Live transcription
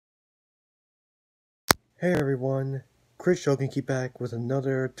Hey everyone, Chris Shogunki back with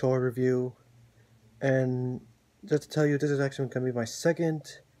another toy review, and just to tell you, this is actually going to be my second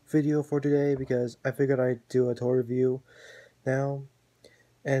video for today because I figured I'd do a toy review now,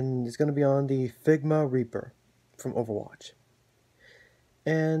 and it's going to be on the Figma Reaper from Overwatch.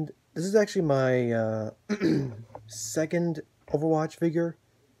 And this is actually my second Overwatch figure,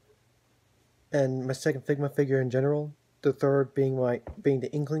 and my second Figma figure in general. The third being the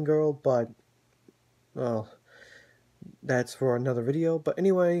Inkling Girl, but well, that's for another video. But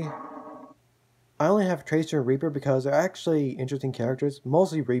anyway, I only have Tracer and Reaper because they're actually interesting characters.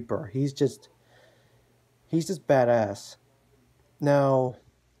 Mostly Reaper. He's just badass. Now,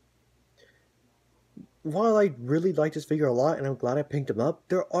 while I really like this figure a lot and I'm glad I picked him up,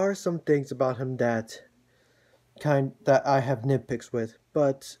 there are some things about him that I have nitpicks with.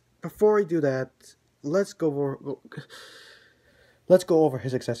 But before we do that, let's go over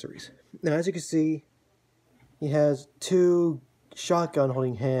his accessories. Now, as you can see, he has two shotgun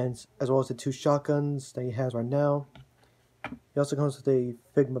holding hands as well as the two shotguns that he has right now. He also comes with a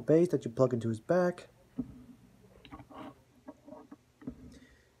Figma base that you plug into his back.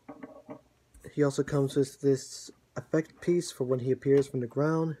 He also comes with this effect piece for when he appears from the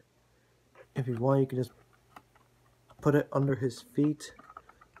ground. If you want, you can just put it under his feet,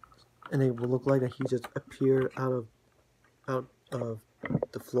 and it will look like that he just appeared out of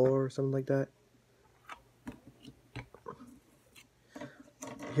the floor or something like that.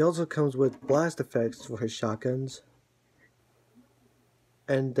 He also comes with blast effects for his shotguns,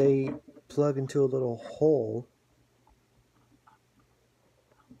 and they plug into a little hole.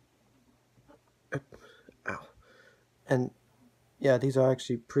 Ow. And yeah, these are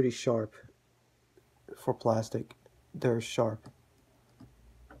actually pretty sharp for plastic. They're sharp.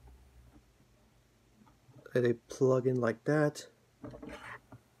 They plug in like that.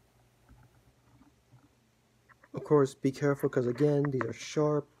 Of course, be careful because again, these are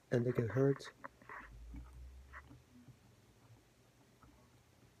sharp and they can hurt.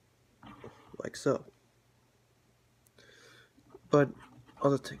 Like so. But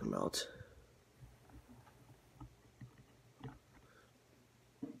I'll just take them out.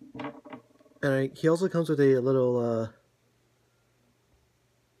 And he also comes with a little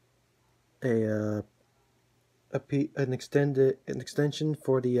an extension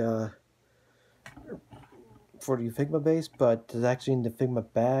for the Figma base, but it's actually in the Figma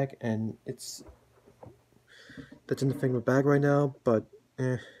bag, and that's in the Figma bag right now. But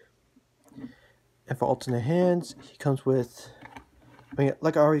And for alternate hands, he comes with,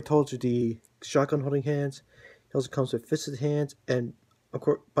 like I already told you, the shotgun holding hands. He also comes with fisted hands, and of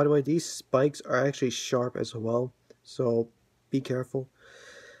course, by the way, these spikes are actually sharp as well, so be careful.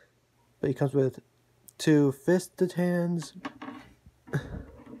 But he comes with two fisted hands.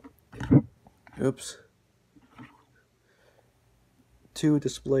 Oops. Two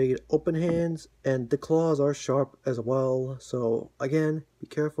displayed open hands, and the claws are sharp as well, so again, be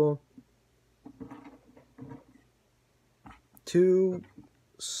careful. Two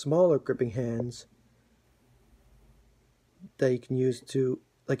smaller gripping hands that you can use to,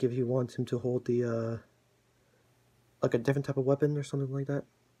 like, if you want him to hold the like a different type of weapon or something like that.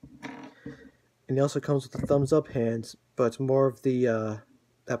 And he also comes with the thumbs up hands, but it's more of the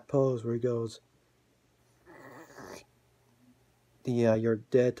that pose where he goes the you're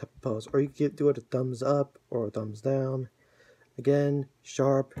dead type of pose, or you can do it a thumbs up or a thumbs down. Again,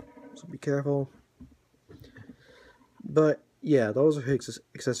 sharp, so be careful. But yeah, those are his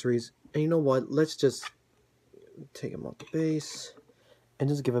accessories. And you know what? Let's just take him off the base and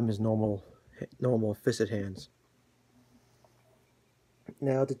just give him his normal fisted hands.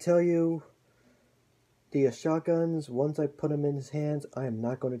 Now, to tell you, the shotguns, once I put them in his hands, I am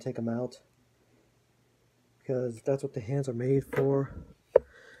not going to take them out, because that's what the hands are made for.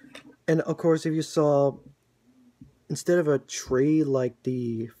 And of course, if you saw, instead of a tree like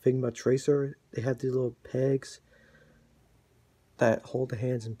the Figma Tracer, they have these little pegs that hold the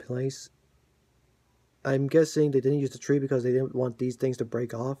hands in place. I'm guessing they didn't use the tree because they didn't want these things to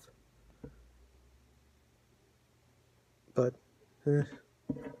break off. But, oh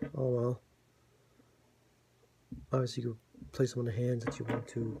well. Obviously, you can place them on the hands that you want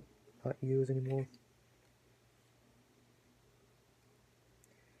to not use anymore.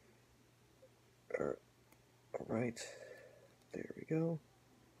 Alright, there we go.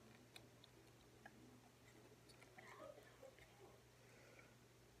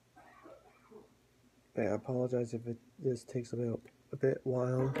 Yeah, I apologize if this takes a bit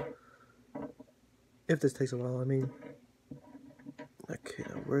while. If this takes a while, I mean. Okay,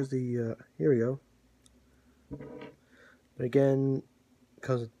 now where's the, here we go. But again,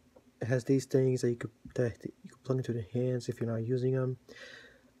 because It has these things that you could plug into the hands if you're not using them.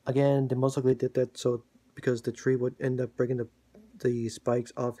 Again, they most likely did that so because the tree would end up breaking the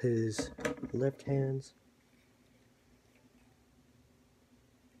spikes off his left hands.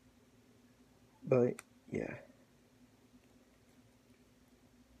 But yeah.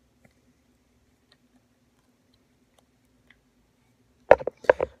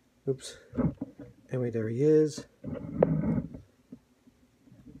 Oops. Anyway, there he is.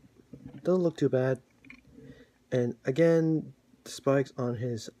 Doesn't look too bad. And again, the spikes on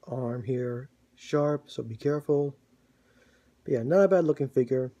his arm here, sharp, so be careful. But yeah, not a bad looking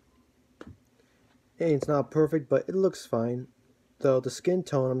figure. And it's not perfect, but it looks fine. Though the skin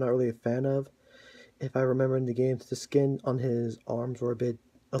tone I'm not really a fan of. If I remember in the games, the skin on his arms were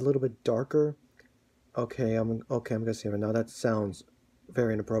a little bit darker. Okay, I'm gonna say it right now. That sounds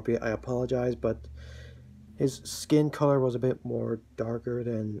very inappropriate. I apologize, but his skin color was a bit more darker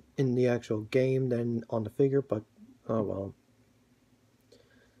than in the actual game than on the figure. But oh well.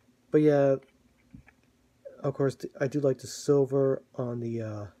 But yeah, of course, I do like the silver on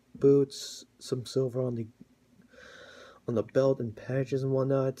the boots, some silver on the belt and patches and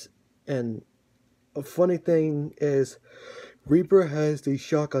whatnot. And a funny thing is, Reaper has these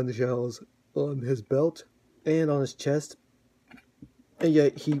shotgun shells on his belt and on his chest, and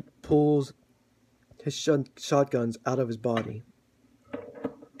yet he pulls his shotguns out of his body.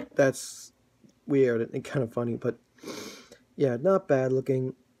 That's weird and kind of funny, but yeah, not bad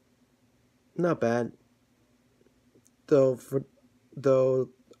looking. Not bad. Though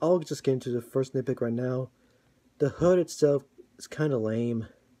I'll just get into the first nitpick right now. The hood itself is kind of lame.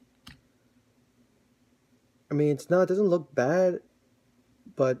 I mean, it doesn't look bad,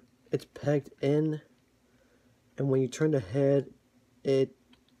 but it's pegged in, and when you turn the head, it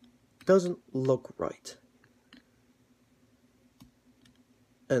doesn't look right.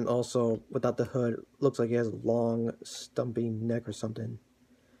 And also, without the hood, it looks like he has a long, stumpy neck or something.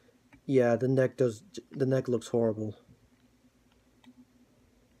 Yeah, the neck looks horrible.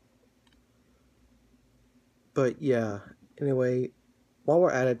 But yeah, anyway, while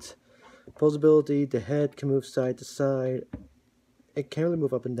we're at it, posability, the head can move side to side. It can't really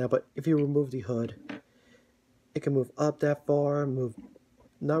move up and down, but if you remove the hood, it can move up that far, move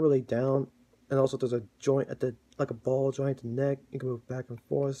not really down, and also there's a joint at like a ball joint at the neck. You can move back and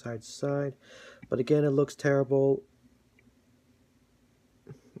forth, side to side, but again, it looks terrible.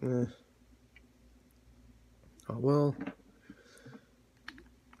 Oh well.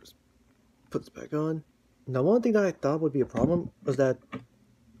 Just put this back on. Now, one thing that I thought would be a problem was that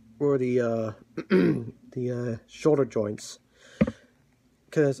were the the shoulder joints,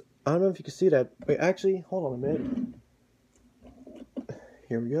 because I don't know if you can see that. Wait, actually, hold on a minute.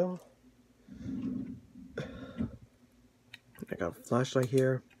 Here we go. I got a flashlight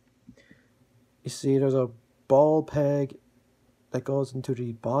here. You see, there's a ball peg that goes into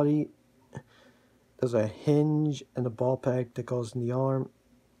the body. There's a hinge and a ball peg that goes in the arm.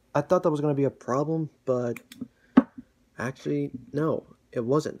 I thought that was going to be a problem, but actually, no, it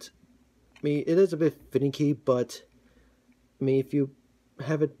wasn't. I mean, it is a bit finicky, but I mean, if you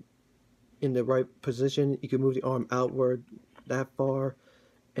have it in the right position, you can move the arm outward that far,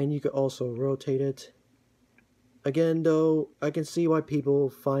 and you could also rotate it. Again, though, I can see why people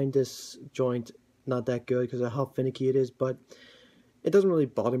find this joint not that good because of how finicky it is, but it doesn't really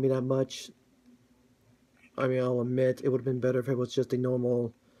bother me that much. I mean, I'll admit, it would have been better if it was just a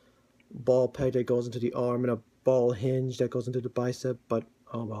normal ball peg that goes into the arm and a ball hinge that goes into the bicep, but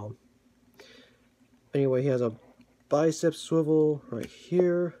oh well. Anyway, he has a bicep swivel right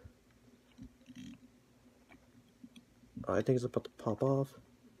here. I think it's about to pop off.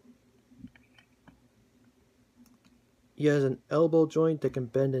 He has an elbow joint that can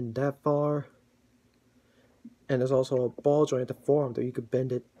bend in that far. And there's also a ball joint at the forearm that you could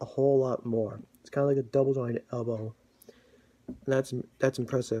bend it a whole lot more. It's kind of like a double jointed elbow. And that's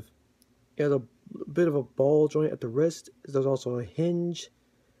impressive. He has a bit of a ball joint at the wrist. There's also a hinge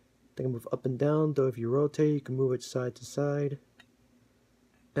that can move up and down, though if you rotate, you can move it side to side.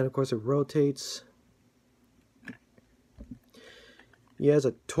 And of course it rotates. He has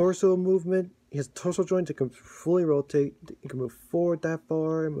a torso movement. He has a torso joint that can fully rotate. You can move forward that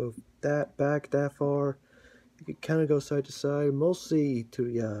far, move that back that far. You can kind of go side to side, mostly to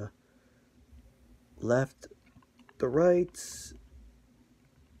the left, the right.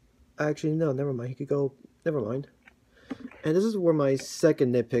 Actually, no, never mind. He could go, never mind. And this is where my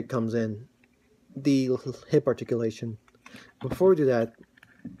second nitpick comes in, the hip articulation. Before we do that,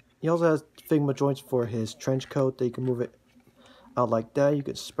 he also has Figma joints for his trench coat that you can move it out like that. You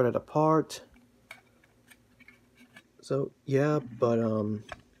can spread it apart. So yeah, but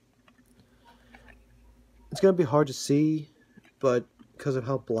It's gonna be hard to see, but because of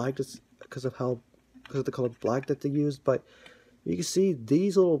how black this, because of the color black that they used. But you can see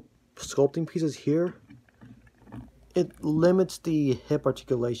these little sculpting pieces here. It limits the hip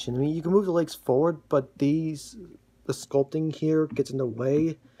articulation. I mean, you can move the legs forward, but the sculpting here gets in the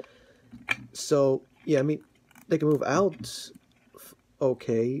way. So yeah, I mean, they can move out,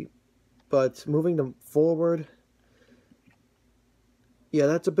 okay, but moving them forward, yeah,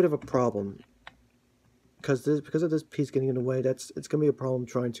 that's a bit of a problem. Because of this piece getting in the way, it's gonna be a problem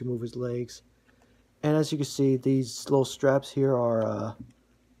trying to move his legs. And as you can see, these little straps here are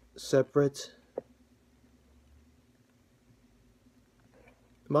separate. It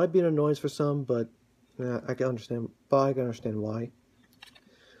might be an annoyance for some, but I can understand. But I can understand why.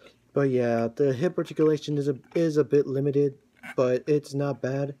 But yeah, the hip articulation is a bit limited, but it's not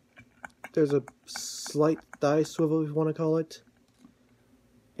bad. There's a slight thigh swivel, if you want to call it.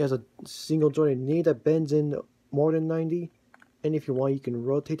 It has a single jointed knee that bends in more than 90, and if you want, you can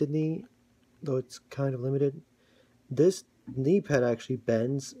rotate the knee, though it's kind of limited. This knee pad actually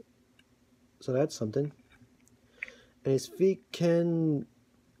bends, so that's something. And his feet can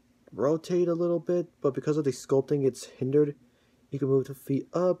rotate a little bit, but because of the sculpting, it's hindered. You can move the feet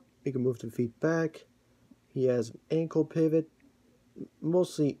up, you can move the feet back. He has ankle pivot,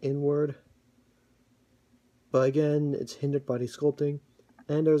 mostly inward, but again, it's hindered by the sculpting.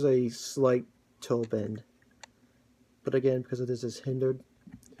 And there's a slight toe bend, but again, because of this, is hindered.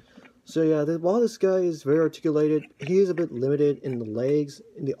 So yeah, while this guy is very articulated, he is a bit limited in the legs.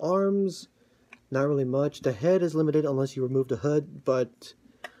 In the arms, not really much. The head is limited unless you remove the hood, but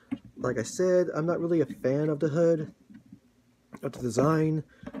like I said, I'm not really a fan of the hood, of the design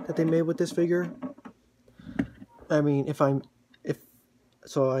that they made with this figure. I mean,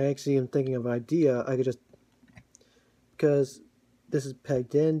 so I actually am thinking of an idea. I could just, because this is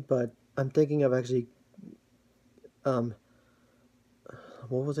pegged in, but I'm thinking of actually, what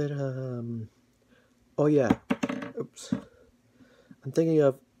was it? Oh yeah, oops. I'm thinking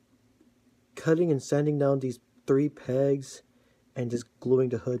of cutting and sanding down these 3 pegs and just gluing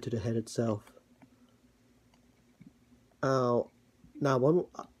the hood to the head itself. Now when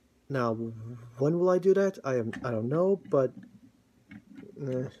will I do that? I don't know, but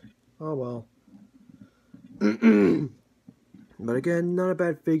oh well. But again, not a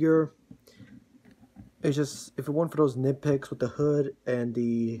bad figure. It's just, if it weren't for those nitpicks with the hood and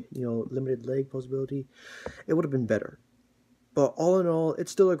the, limited leg possibility, it would have been better. But all in all,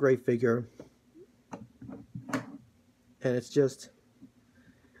 it's still a great figure. And it's just,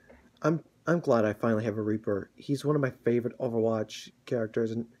 I'm glad I finally have a Reaper. He's one of my favorite Overwatch characters,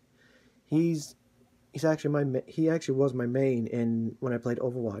 and he actually was my main when I played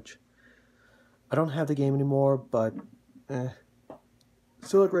Overwatch. I don't have the game anymore, but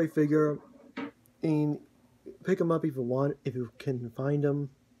still a great figure. And pick him up if you want, if you can find him.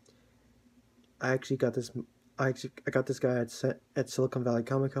 I got this guy at Silicon Valley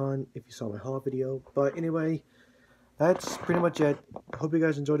Comic Con, if you saw my haul video. But anyway, that's pretty much it. I hope you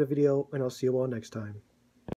guys enjoyed the video, and I'll see you all next time.